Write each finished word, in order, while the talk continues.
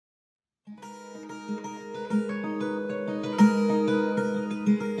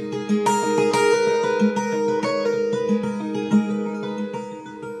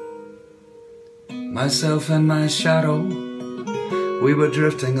myself and my shadow, we were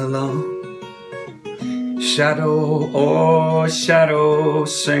drifting along. Shadow, oh shadow,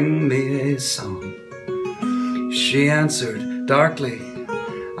 sing me a song. She answered darkly,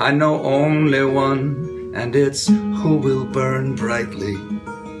 I know only one, and it's who will burn brightly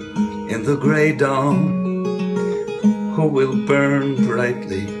in the gray dawn. Who will burn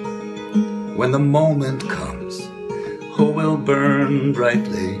brightly when the moment comes? Who will burn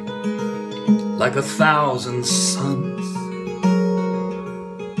brightly like 1,000 suns?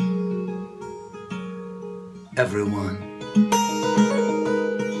 Everyone.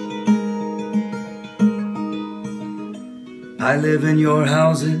 I live in your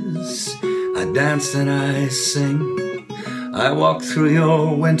houses, I dance and I sing. I walk through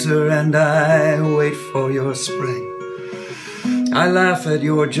your winter and I wait for your spring. I laugh at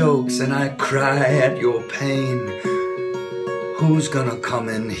your jokes and I cry at your pain. Who's gonna come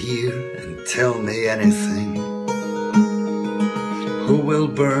in here and tell me anything? Who will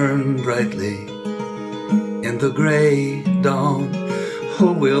burn brightly in the gray dawn?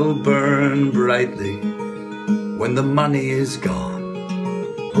 Who will burn brightly when the money is gone?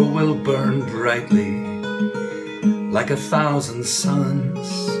 Who will burn brightly like 1,000 suns?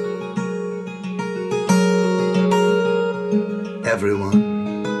 Everyone.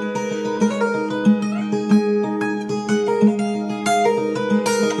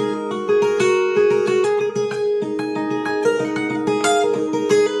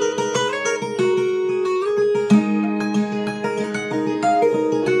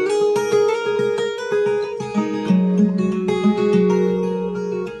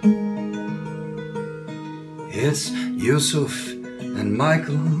 It's Yusuf and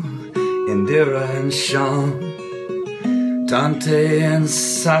Michael, Indira and Sean, Dante and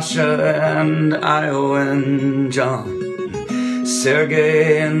Sasha and Io and John,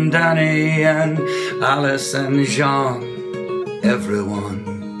 Sergey and Danny and Alice and Jean. Everyone,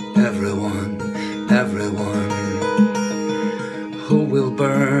 everyone, everyone. Who will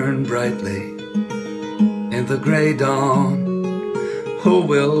burn brightly in the gray dawn? Who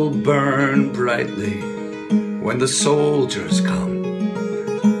will burn brightly when the soldiers come?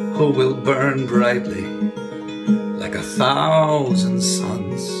 Who will burn brightly like 1,000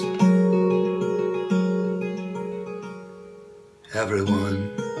 suns? Everyone.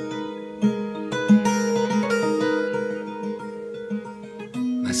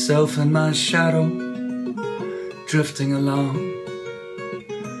 Myself and my shadow drifting along.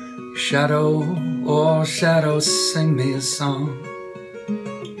 Shadow, oh shadow, sing me a song.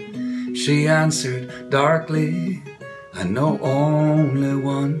 She answered darkly, I know only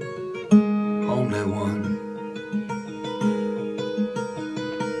one, only one.